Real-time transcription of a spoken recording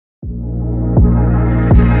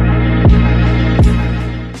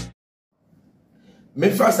Me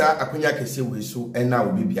fasa akonya kese we so na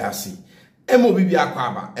obi biase. Obi bia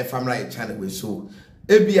kwaba e family channel we so.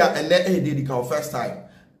 Ebia ene dey the first time.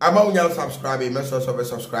 Aba unya subscribe, make sure so be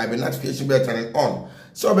subscribe, notification bell turn on.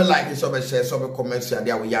 So be like, so be share, so be comment share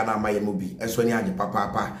dia we ya na my mobi. Enso ni age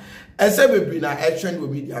papa. Ense bebi na e trend we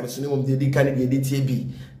media so ni mom dey kan dey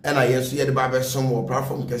TB. And I yeso ye the ba some more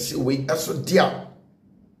platform kese we eso dia.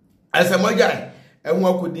 Asamoah Gyan enwo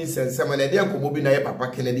akodi sensem na dey akomobi na ye papa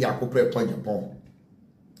Kennedy akopre Agyapong.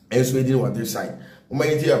 Enso we dey on this side. Uma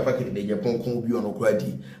yiti ya papa Kennedy Agyapong kon bi on okra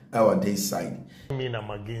di our this side. I mean, I'm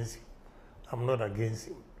against him. I'm not against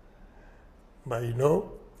him. But you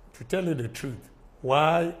know, to tell you the truth,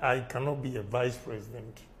 why I cannot be a vice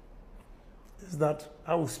president is that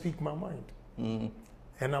I will speak my mind.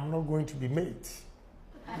 And I'm not going to be made.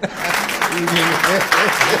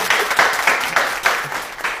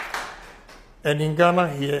 And in Ghana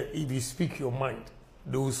here, if you speak your mind,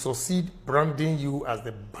 they will succeed branding you as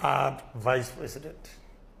the bad vice president.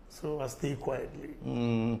 So I stay quietly.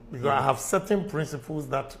 Because I have certain principles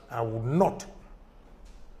that I will not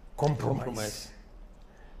compromise.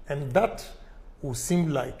 And that will seem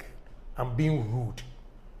like I'm being rude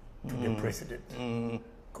to the president.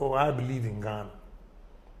 Because I believe in Ghana.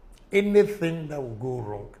 Anything that will go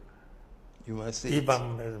wrong, you must say if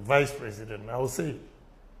I'm a vice president, I will say it.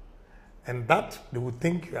 And that they will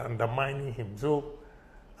think you're undermining him. So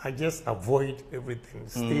I just avoid everything,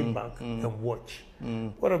 stay back and watch.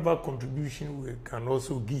 Whatever contribution we can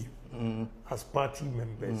also give as party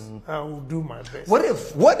members, I will do my best.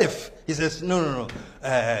 What if he says, no,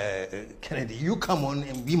 Kennedy, you come on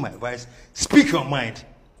and be my vice, speak your mind.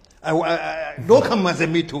 I don't come as a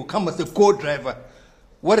me too, come as a co-driver.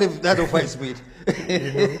 What if that offer is made?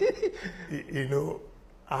 you know,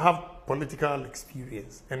 I have political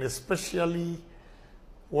experience, and especially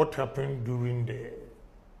what happened during the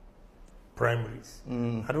primaries.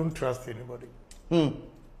 I don't trust anybody.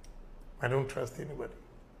 I don't trust anybody.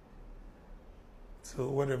 So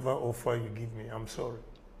whatever offer you give me, I'm sorry.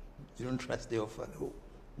 You don't trust the offer? No.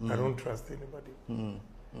 I don't trust anybody.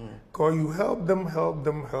 Because you help them.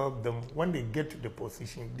 When they get to the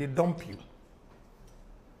position, they dump you.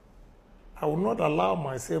 I will not allow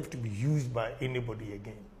myself to be used by anybody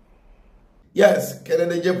again. Yes,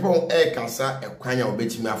 Kennedy Agyapong kasa ekwanya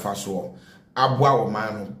obetimi afaso. Abua o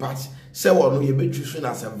man, but say no you be choosing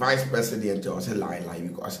as a vice president or say lie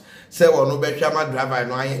because say no be my driver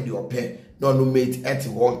no aye the ope no mate at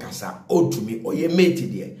one kasa o to me or ye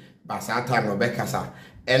mate there but that time no be kasa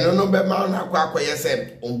eno no be ma na akwa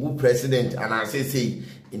say ombu president and I say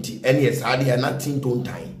nti any asade na tinton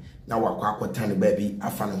time na wakwa akwata ne baby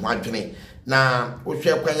afa ne ho adwene na wo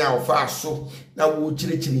hwe kwanya wo fa so na wo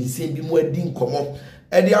chirichiri nsem bi mu adi nkomo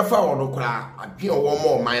e dia fa wo no kra adwe wo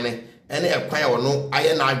mo man ne ene ekwan wo no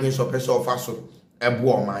aye na adwen so pese ofa so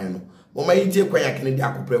ebo o man no mo ma yitie kwanya Kennedy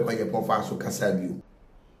akopre kwanya pon fa so kasa bio.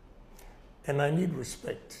 And I need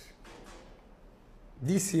respect.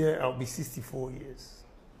 This year I'll be 64 years.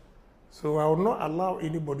 So I will not allow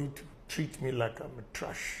anybody to treat me like I'm a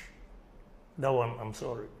trash. That one, I'm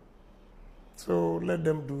sorry. So let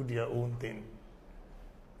them do their own thing.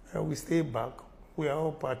 And we stay back. We are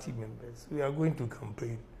all party members. We are going to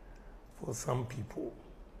campaign for some people.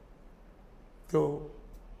 So,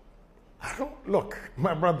 look,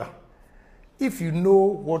 my brother, if you know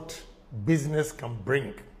what business can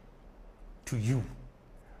bring to you,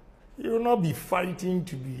 you will not be fighting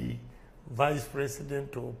to be vice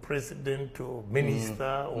president or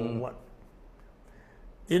minister or what.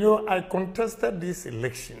 You know, I contested this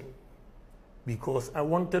election because I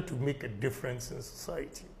wanted to make a difference in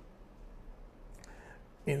society.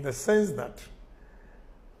 In the sense that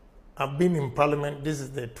I've been in parliament, this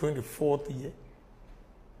is the 24th year.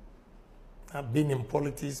 I've been in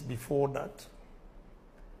politics before that.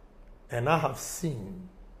 And I have seen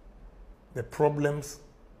the problems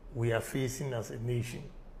we are facing as a nation.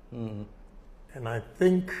 And I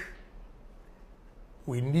think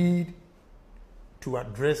we need to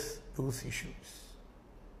address those issues.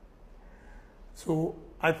 So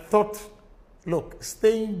I thought, look,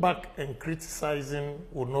 staying back and criticizing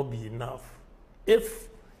will not be enough. If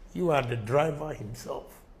you are the driver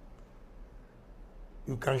himself,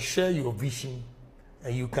 you can share your vision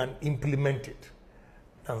and you can implement it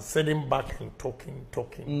than sitting back and talking.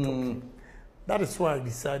 That is why I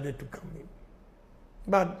decided to come in.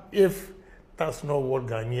 But if that's not what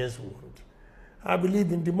Ghanaians want, I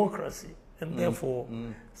believe in democracy. And therefore,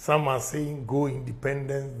 some are saying go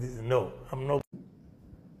independent. No, I'm not.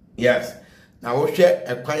 Yes. Now we share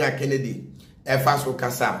a Kennedy. Efas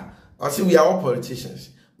Okasa. I see we are all politicians.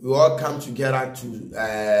 we all come together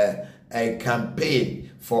to a campaign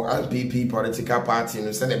for NPP political party.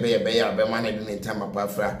 You send a man in time of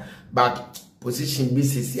but position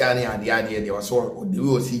BCC and the idea there was all the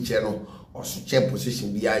OC channel or change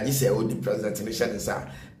position. The idea say all the presentation is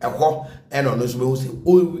a ho and on those who say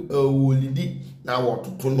oh now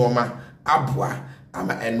what to normal abwa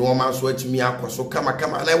ama enoma so atimi akoso kama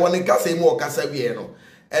na woni kasa mu okasa wie no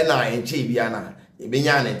e na enche bia na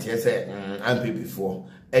ebenya na tie se MPP for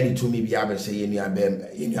edi to me bia be se yenu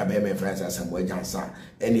abem friends Asamoah jansa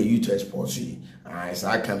ene youth Exp0śe so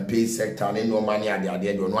I can pay sector ne no money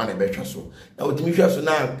ade no na betwa so na otimi hwa so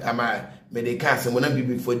na ama medical Asamoah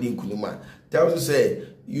MPP for din kunuma tell us say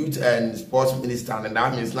youth and sports minister and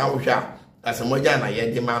that means now hwa Asamoah na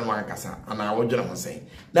ye de man wan kasa ana wodwere ho sen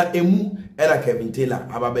na emu era Kevin Taylor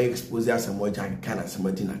ababa expose Asamoah kana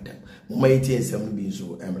Asamoah dinata mo mayiti ensem bi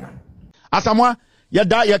so emra Asamoah ya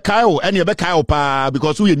da ya kaio ene ye be kaio pa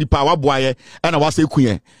because we nipa waboaye ena wase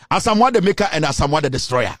kuye Asamoah the maker and Asamoah the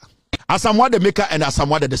destroyer. Asamoah the maker and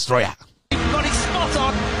Asamoah the destroyer. Got it spot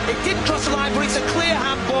on. It didn't cross the line, but it's a clear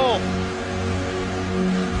handball.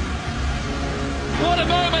 What a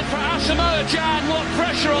moment for Asamoah Gyan. What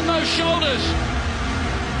pressure on those shoulders.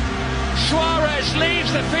 Suarez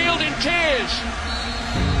leaves the field in tears.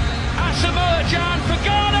 Asamoah Gyan for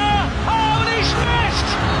Ghana. Oh, and he's missed.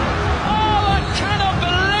 Oh, I cannot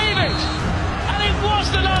believe it. And it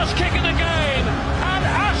was the last kick of the game. And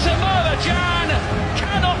Asamoah Gyan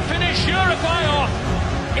cannot finish Uruguay off.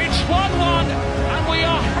 It's 1-1 and we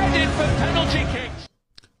are headed for penalty kicks.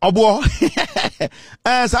 Obo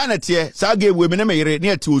sanete sa game we me na yere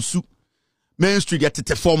na ati osu Main Street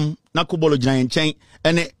yetete form na kobolo gyan chen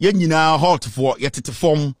ene ye nyina halt for yetete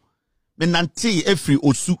form me nante every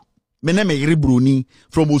osu me na me yere broni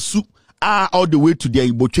from osu all the way to the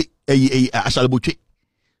ibotwe ashalebotwe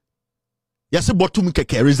yase bottom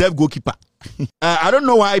keke reserve goalkeeper. I don't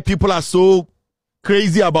know why people are so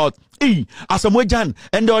crazy about Asamoah Gyan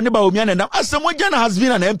and the Oniba Omian and Asamoah Gyan has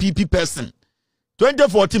been an MPP person.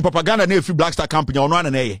 2014 propaganda na free Black Star company on one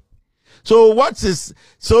and a. So what is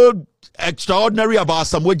so extraordinary about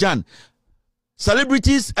Asamoah Gyan?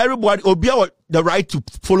 Celebrities, everybody obey the right to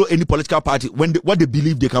follow any political party when what they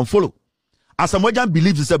believe they can follow. Asamoah Gyan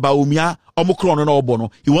believes it's about Umia, Omokron or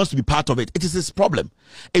Obono. He wants to be part of it. It is his problem.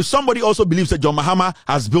 If somebody also believes that John Mahama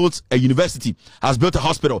has built a university, has built a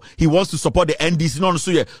hospital, he wants to support the NDC, non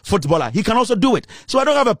footballer, he can also do it. So I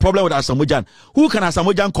don't have a problem with Asamoah Gyan. Who can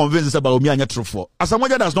Asamoah Gyan convince us about Umia and Yatro for? Asamoah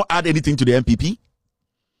Gyan does not add anything to the MPP.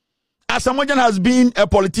 Asamoah Gyan has been a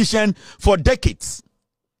politician for decades.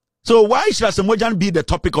 So why should Asamoah Gyan be the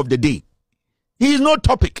topic of the day? He is no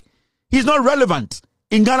topic. He's not relevant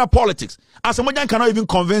in Ghana politics. Asamoah Gyan cannot even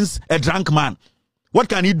convince a drunk man. What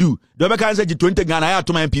can he do? The other can say G20 Ghana, I have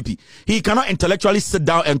to my MPP. He cannot intellectually sit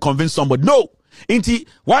down and convince somebody. No.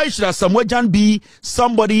 Why should Asamoah Gyan be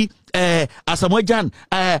somebody? Asamoah Gyan,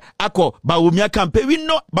 Ako, Bawumia campaign. We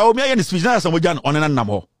know Bawumia and speech Asamoah Gyan on an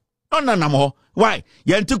namo. On an namo. Why?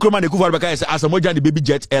 Yanti Kroma de Kufa say Asamoah Gyan the baby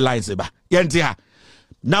jet airlines. Yanti.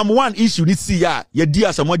 Number one issue need see ya di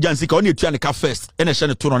Asamoah Gyan sika only tu and first and a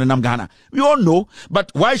shane turn on nam Ghana. We all know,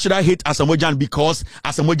 but why should I hate Asamoah Gyan because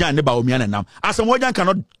Asamoah Gyan ne Bawumia and nam? Asamoah Gyan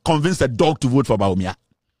cannot convince a dog to vote for Bawumia.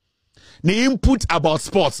 Ne input about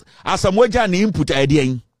sports. Asamoah Gyan ne input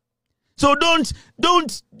idea. So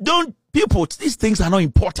don't people, these things are not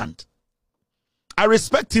important. I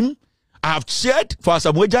respect him. I have cheered for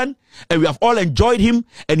Asamoah Gyan and we have all enjoyed him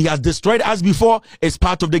and he has destroyed us before. It's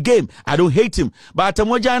part of the game. I don't hate him. But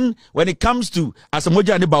Asamoah Gyan, when it comes to Asamoah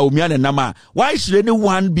Gyan, Bawumia and Nama, why should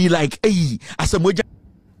anyone be like, hey, Asamoah Gyan?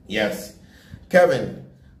 Yes. Kevin,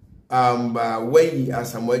 way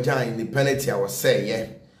Asamoah Gyan independent I was say, yeah,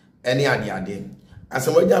 any idea.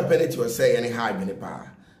 Asamoah Gyan penalty was say any high in the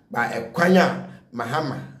power. But a kwanya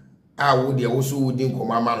Mahama, I would also wouldn't come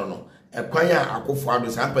no. A kwanya akofo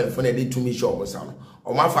ado sample for na dey to me show omosa no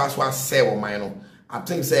o ma fa so ase o man no I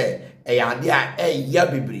think say e yade a ya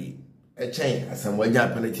bibiri e chen Asamoah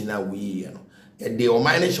Gyan penalty na we no e dey o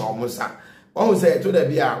man show omosa o say to da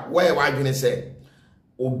bia where wadwene say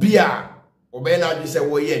obi a obe na adu say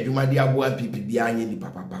wo ye adwuma de abo MPP bia anye ni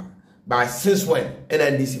papa but since when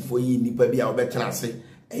NDC for yi ni pa bia obetena ase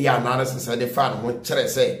e ya analysis say the fan ho kire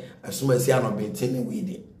say asumasi ano benten na we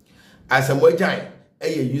dey Asamoah Gyan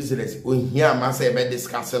useless when here must say about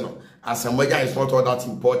discussing. Asamoah Gyan is not all that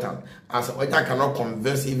important. Asamoah Gyan cannot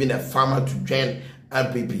convince even a farmer to join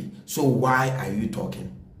MPP. So why are you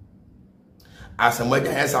talking? Asamoah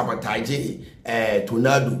Gyan has advertised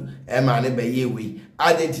tornado emane beyewe.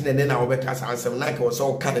 I didn't and then I will be cast answer like I was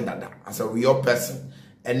all candidate as a real person.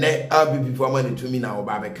 And then MPP for money to me now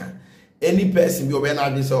Babeka. any person be obey na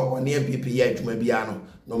this or near MPP here to maybe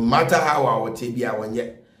no matter how our tibia one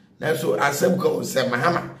yet. Now so asem ko say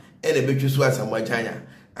mahama and a betchu so Asamoah Gyan.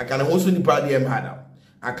 I can also ni party madam.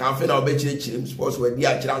 I can find out betchu chim sports where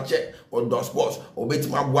dia check or do sports or bet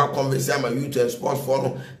my boa converse my youth and sports for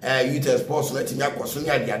youth and sports let me akwaso ni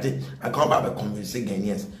ade I come back convince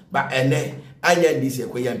Ghanaians. But and then anya this ye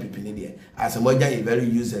kwaya MPP ni there. Asamoah Gyan is very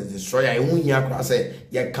useless destroyer. I won ya kwa say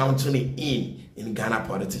you counting in Ghana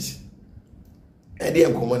politics. And they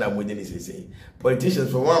are common and within say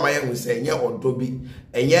politicians from one man will say, yeah, or Toby,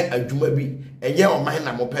 and yet a Jumabi, and yeah, or mine,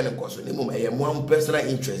 I'm open and cost, and I am one personal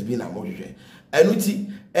interest being a motion. And Uti,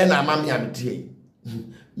 and I'm mammy, I'm tea.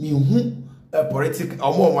 Me who a politic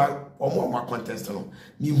or more contest.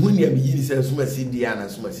 Me who near me says, Suma City and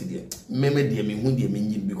Suma City. Meme dear me who dear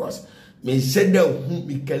me because me said down whom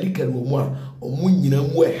me calica or Munina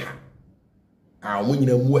Mueha. I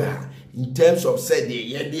Munina Mueha. In terms of said,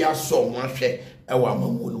 yeah, they are so much.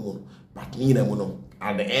 But me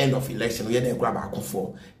at the end of election, we had a grab back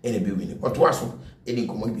for any building. But was it in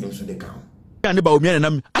common games to the count? Asamoah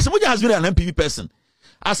Gyan has been an MPP person.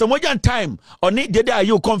 Asamoah Gyan time on it, did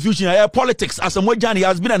you confusion politics? Asamoah Gyan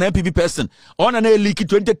has been an MPP person. On an leak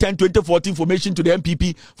 2010, 2014 formation to the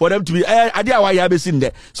MPP for them to be idea why you have seen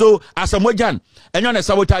there. So Asamoah Gyan and you're a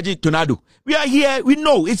sabotage tornado. We are here, we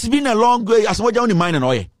know it's been a long way. Asamoah Gyan only mining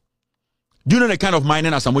oil. Do you know the kind of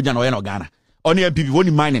mining Asamoah Gyan oil in Ghana? Only MPP,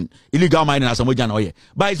 only mining, illegal mining Asamoah Gyan oil.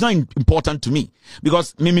 But it's not important to me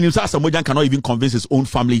because Asamoah Gyan cannot even convince his own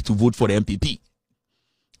family to vote for the MPP.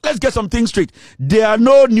 Let's get some things straight. There are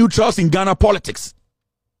no neutrals in Ghana politics.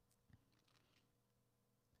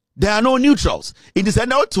 There are no neutrals. In the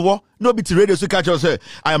Senate tour, nobody to radio so catch us say,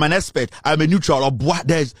 I am an expert, I am a neutral or what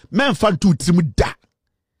there's men fan to da.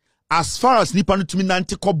 As far as Nippon to me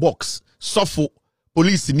nanti box, sofo,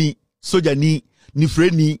 police ni, soldier ni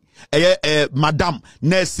friend madam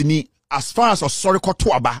nurse ni, as far as sorry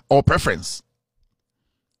kotuaba or preference.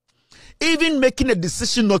 Even making a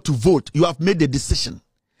decision not to vote, you have made a decision.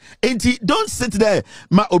 And don't sit there,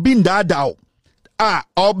 ma obin da dao.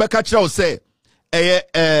 Or Bekachao say,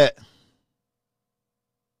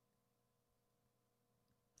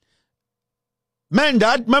 man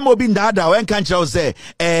that memo bin da dao and can't say,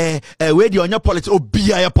 where do you on your politics or be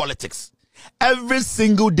your politics? Every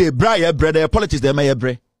single day, brother, politics, they may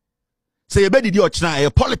bre. Say, you better do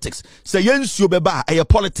your politics. Say, yes, you beba,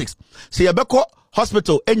 politics. Say, you beko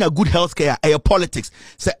hospital, and your good health care, politics.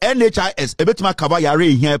 Say, NHIS, a bit my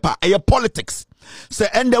kavayare here, politics. Say,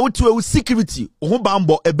 and there would security,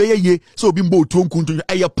 bambo, a bay, so bimbo, to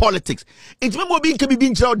politics. It's member being can be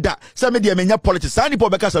being child that some media mania politics, Sani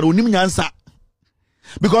Pobecas are only answer.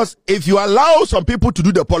 Because if you allow some people to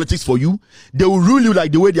do the politics for you, they will rule you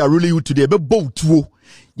like the way they are ruling you today. But both you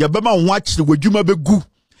watch the way you be good.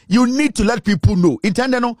 You need to let people know.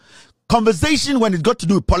 Intended conversation when it got to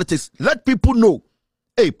do with politics. Let people know.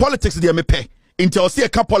 Hey, politics they me pay. Until see a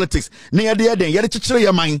politics. Near the end, you chichire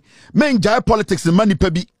your mind. Men jai politics and money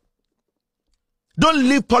pebi. Don't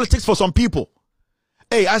leave politics for some people.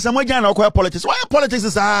 Hey, Asamoah Gyan acquire politics. Why politics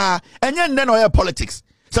is and then oil politics.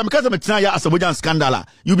 So because I'm a Asamoah Gyan scandal,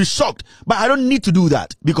 you'll be shocked. But I don't need to do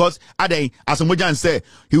that because Asamoah Gyan say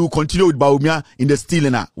he will continue with Bawumia in the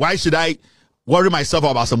stealing. Why should I worry myself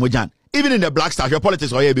about Asamoah Gyan? Even in the Black Stars, your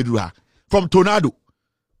politics are from Tornado.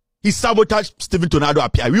 He sabotaged Stephen Tornado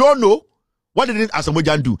appear. We all know what did Asamoah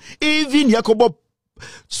Gyan do. Even Yakobo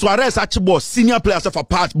Suarez Achibo, senior players for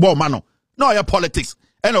part ball mano. No, your politics.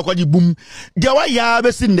 And okay, boom. There were ya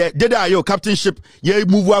be seen there. Did your captainship? Ye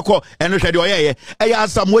move wako and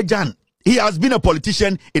Asamoah Gyan. He has been a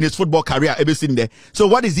politician in his football career ever since there. So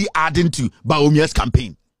what is he adding to Bawumia's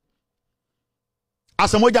campaign?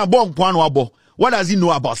 Asamoah Gyan born Wabo. What does he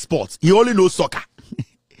know about sports? He only knows soccer.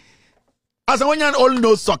 Asamoah Gyan only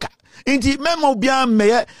knows soccer. I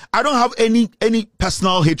don't have any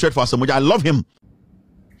personal hatred for Asamoah Gyan. I love him.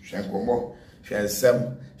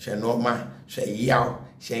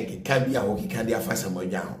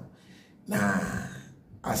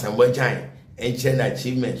 Asamoah Gyan ancient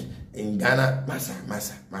achievement in Ghana, massa.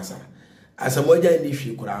 Asamoah Gyan ni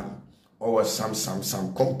fi kuran or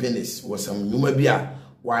some companies or some numabia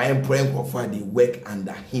why am praying for the work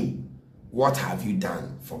under him. What have you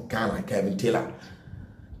done for Ghana, Kevin Taylor?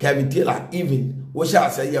 Kevin Taylor, even what shall I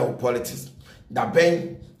say your politics? That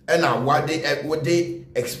ben and what they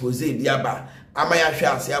Exp0śe diaba. Ama ya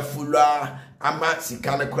shall say fulla, ama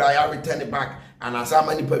sikana cry, I return it back. And as how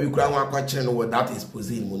many people cry one question what that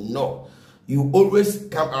Exp0śe no. You always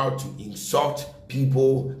come out to insult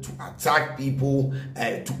people, to attack people,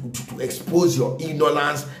 to expose your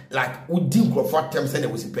ignorance. Like we didn't for terms and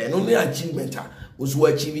it was a pen only achievement. also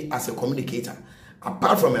achieve as a communicator.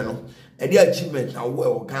 Apart from the achievement now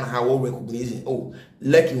well can have all recognition. Oh,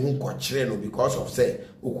 lucky who got because of say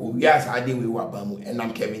yes I did we were bamu and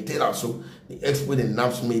I'm Kevin Taylor so the expert in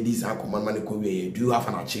names made this and command money. Do you have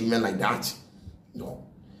an achievement like that? No,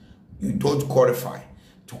 you don't qualify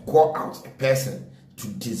to call out a person, to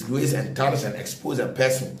disgrace and tarnish and expose a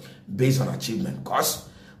person based on achievement. Cause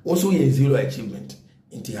also a zero achievement.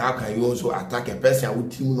 Into how can you also attack a person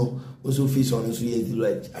with you know also face on also a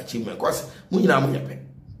zero achievement? Cause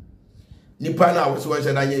Nipa now was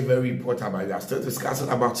watching that very important, but we are still discussing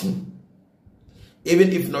about him.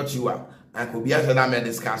 Even if not you are, I could be after that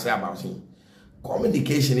discussing about him.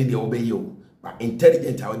 Communication in the obey you, but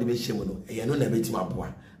intelligent I would be shame. You know never to my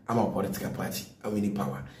boy. I'm a political party. I win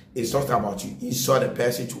power. It's not about you. You saw the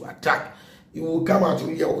person to attack. You will come out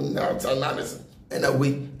with your analysis. And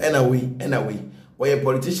away. Where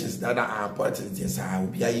politicians that are politicians will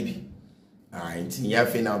be a in your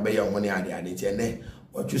fin now be your money at the end.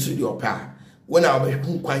 What you should your power. When I'll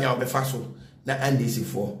be quite out the fast, not Andy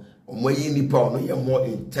for, when you need power, you're more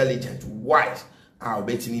intelligent, wise. I'll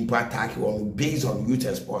bet you attack you based on youth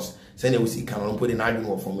and sports. Send you see can put an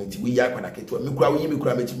argument for me. We are going to get to me.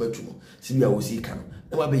 Cry me. See, I will see can.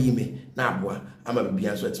 Never be me. Now, boy, I'm a be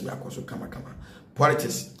answered to me. Come.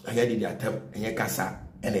 Politics, I had the attempt and your casa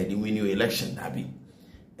and a win your election. That be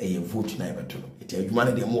a vote never to it. You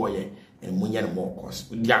manage the more and Munyan more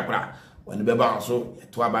cost. With Yabra, when the Beba also,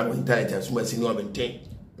 to about intelligence, so much in your maintain.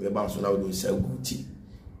 The Beba also now do sell good tea.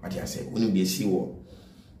 But I said, when you be a sea war,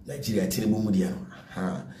 Nigeria, Tinibudiano.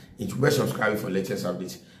 If you subscribe for latest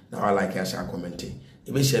updates, now I like I shall comment.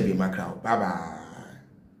 It will share be my crowd. Bye bye.